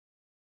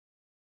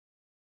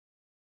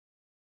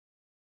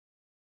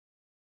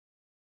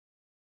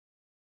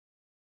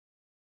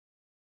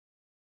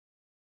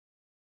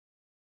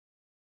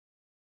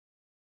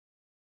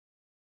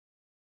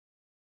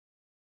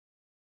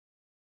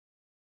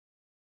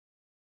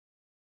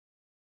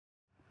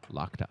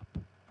locked up.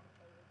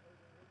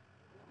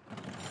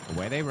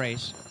 Away they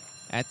race.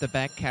 At the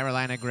back,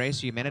 Carolina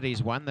Grace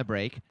Eumenides won the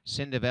break.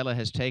 Cinderella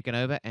has taken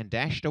over and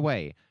dashed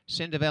away.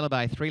 Cinderella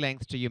by 3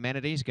 lengths to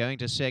Eumenides, going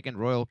to second.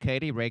 Royal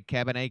Katie, Red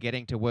Cabernet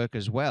getting to work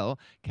as well.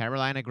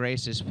 Carolina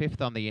Grace is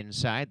 5th on the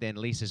inside, then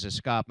Lisa's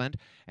Escarpment,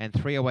 and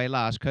 3 away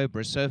last,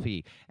 Cobra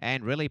Sophie.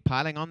 And really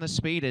piling on the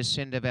speed is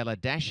Cinderella,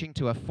 dashing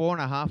to a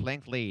 4.5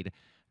 length lead.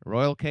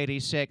 Royal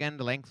Katie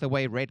second, length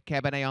away, Red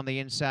Cabernet on the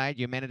inside.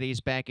 Eumenides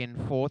back in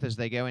 4th as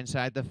they go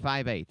inside the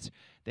 5/8.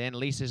 Then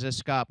Lisa's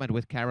Escarpment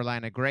with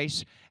Carolina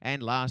Grace,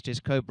 and last is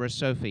Cobra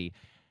Sophie.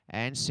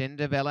 And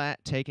Cinderella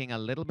taking a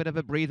little bit of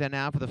a breather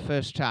now for the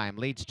first time.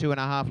 Leads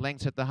 2.5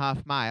 lengths at the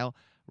half mile.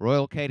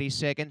 Royal Katie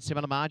second,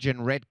 similar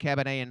margin, Red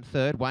Cabernet in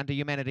third, 1 to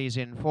Eumenides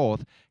in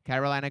 4th.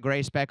 Carolina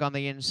Grace back on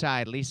the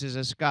inside, Lisa's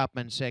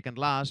Escarpment second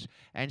last,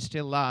 and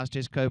still last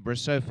is Cobra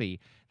Sophie.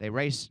 They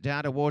race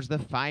down towards the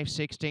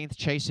 5/16,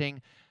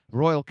 chasing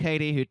Royal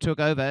Katie, who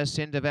took over.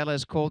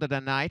 Cinderella's called it a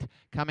night.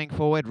 Coming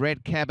forward,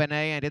 Red Cabernet,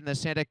 and in the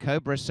centre,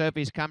 Cobra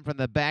Sophie's come from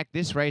the back.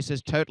 This race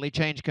has totally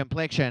changed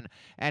complexion.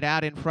 And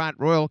out in front,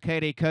 Royal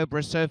Katie,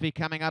 Cobra Sophie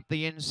coming up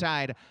the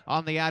inside.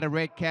 On the outer,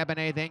 Red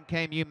Cabernet, then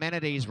came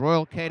Eumenides.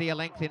 Royal Katie a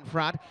length in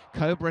front.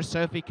 Cobra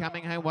Sophie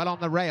coming home well on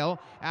the rail.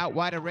 Out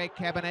wide, a Red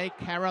Cabernet.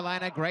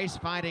 Carolina Grace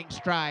finding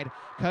stride.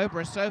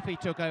 Cobra Sophie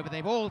took over.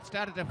 They've all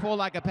started to fall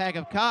like a pack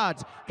of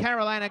cards.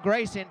 Carolina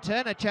Grace in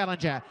turn a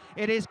challenger.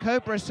 It is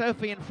Cobra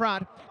Sophie in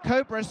front.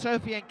 Cobra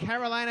Sophie and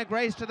Carolina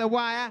Grace to the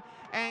wire,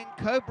 and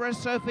Cobra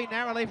Sophie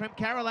narrowly from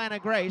Carolina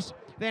Grace,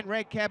 then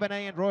Red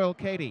Cabernet and Royal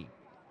Katie.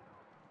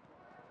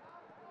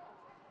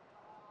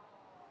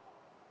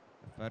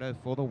 A photo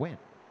for the win.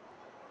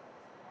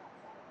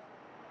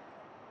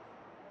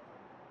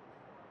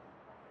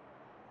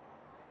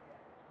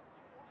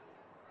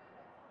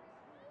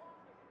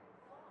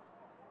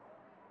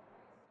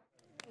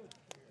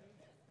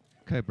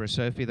 Cobra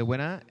Sophie the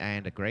winner,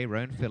 and a Grey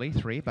Roan filly,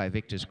 3 by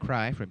Victor's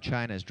Cry from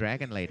China's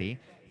Dragon Lady,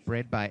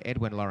 bred by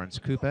Edwin Lawrence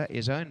Cooper,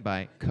 is owned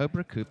by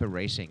Cobra Cooper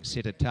Racing.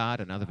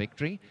 Sitatard, another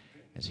victory,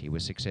 as he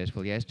was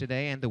successful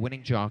yesterday, and the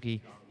winning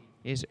jockey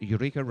is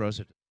Eureka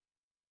Rosa.